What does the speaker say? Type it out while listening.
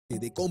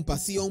de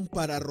compasión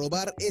para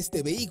robar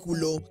este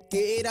vehículo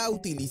que era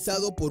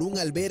utilizado por un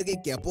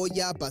albergue que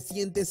apoya a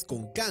pacientes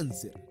con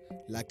cáncer.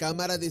 La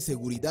cámara de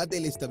seguridad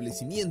del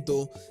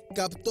establecimiento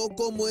captó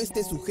cómo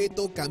este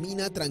sujeto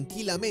camina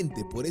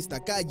tranquilamente por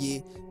esta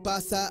calle,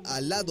 pasa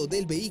al lado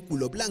del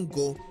vehículo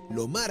blanco,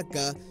 lo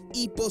marca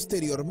y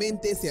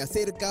posteriormente se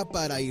acerca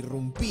para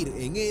irrumpir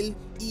en él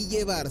y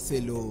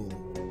llevárselo.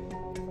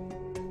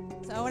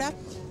 Ahora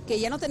que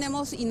ya no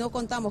tenemos y no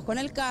contamos con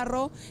el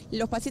carro,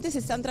 los pacientes se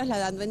están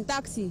trasladando en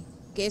taxi,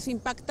 que eso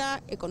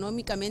impacta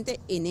económicamente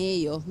en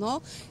ellos,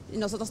 ¿no?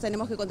 Nosotros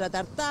tenemos que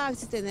contratar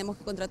taxis, tenemos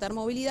que contratar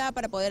movilidad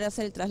para poder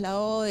hacer el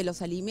traslado de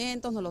los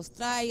alimentos, nos los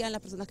traigan,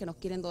 las personas que nos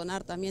quieren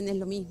donar también es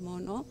lo mismo,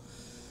 ¿no?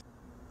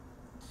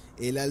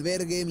 El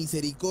Albergue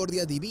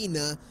Misericordia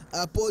Divina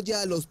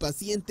apoya a los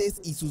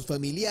pacientes y sus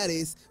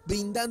familiares,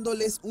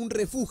 brindándoles un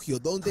refugio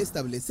donde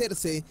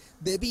establecerse,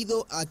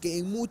 debido a que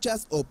en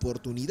muchas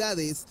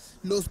oportunidades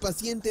los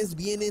pacientes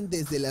vienen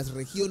desde las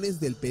regiones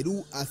del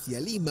Perú hacia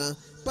Lima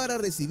para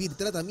recibir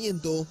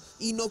tratamiento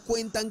y no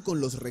cuentan con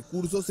los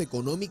recursos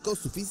económicos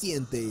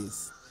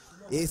suficientes.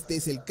 Este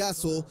es el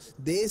caso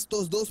de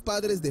estos dos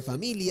padres de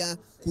familia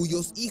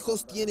cuyos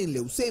hijos tienen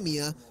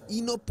leucemia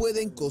y no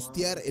pueden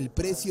costear el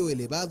precio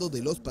elevado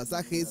de los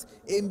pasajes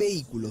en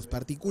vehículos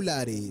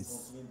particulares.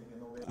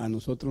 A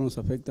nosotros nos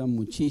afecta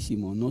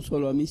muchísimo, no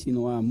solo a mí,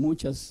 sino a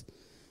muchos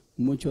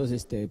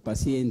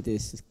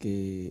pacientes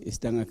que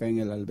están acá en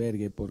el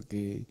albergue,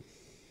 porque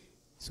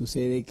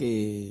sucede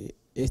que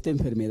esta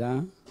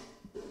enfermedad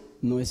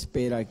no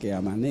espera que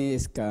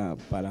amanezca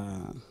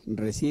para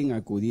recién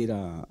acudir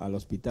al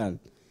hospital.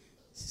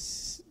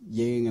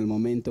 Llega en el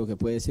momento que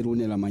puede ser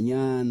 1 de la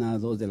mañana,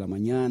 2 de la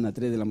mañana,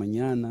 3 de la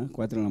mañana,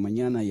 4 de la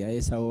mañana, y a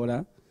esa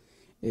hora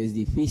es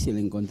difícil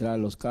encontrar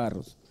los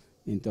carros.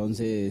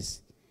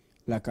 Entonces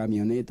la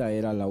camioneta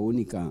era la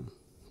única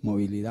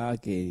movilidad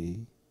que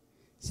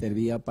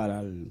servía para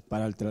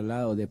el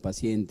traslado de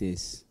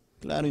pacientes.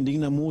 Claro,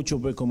 indigna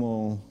mucho, pues,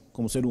 como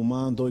ser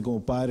humano y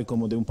como padre,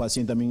 como de un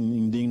paciente también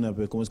indigna,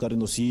 pues, como ese carro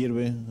no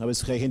sirve. A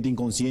veces hay gente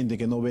inconsciente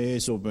que no ve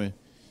eso, pues.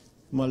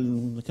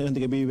 Hay gente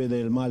que vive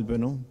del mal, pues,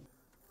 ¿no?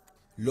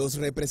 Los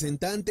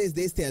representantes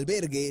de este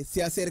albergue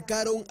se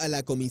acercaron a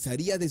la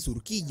comisaría de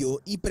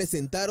Surquillo y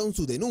presentaron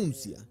su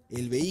denuncia.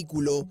 El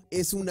vehículo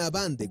es una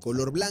van de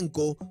color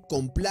blanco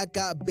con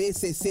placa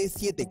BCC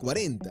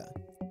 740.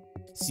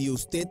 Si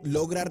usted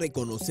logra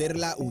reconocer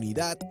la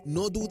unidad,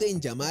 no dude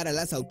en llamar a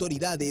las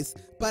autoridades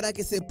para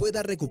que se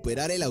pueda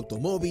recuperar el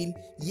automóvil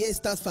y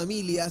estas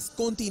familias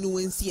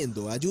continúen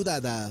siendo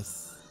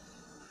ayudadas.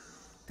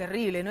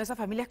 Terrible, ¿no? Esas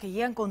familias que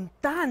llegan con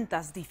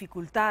tantas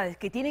dificultades,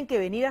 que tienen que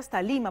venir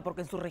hasta Lima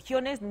porque en sus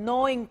regiones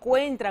no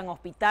encuentran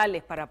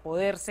hospitales para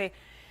poderse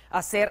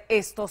hacer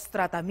estos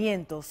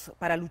tratamientos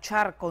para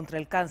luchar contra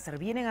el cáncer.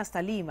 Vienen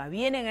hasta Lima,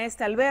 vienen a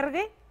este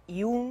albergue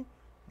y un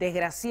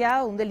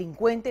desgraciado, un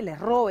delincuente, les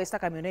roba esta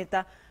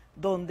camioneta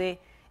donde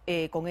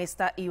con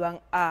esta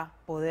iban a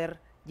poder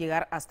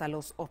llegar hasta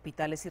los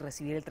hospitales y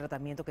recibir el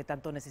tratamiento que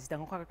tanto necesitan.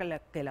 Ojalá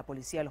que la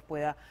policía los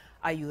pueda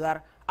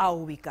ayudar a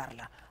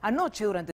ubicarla. Anoche, durante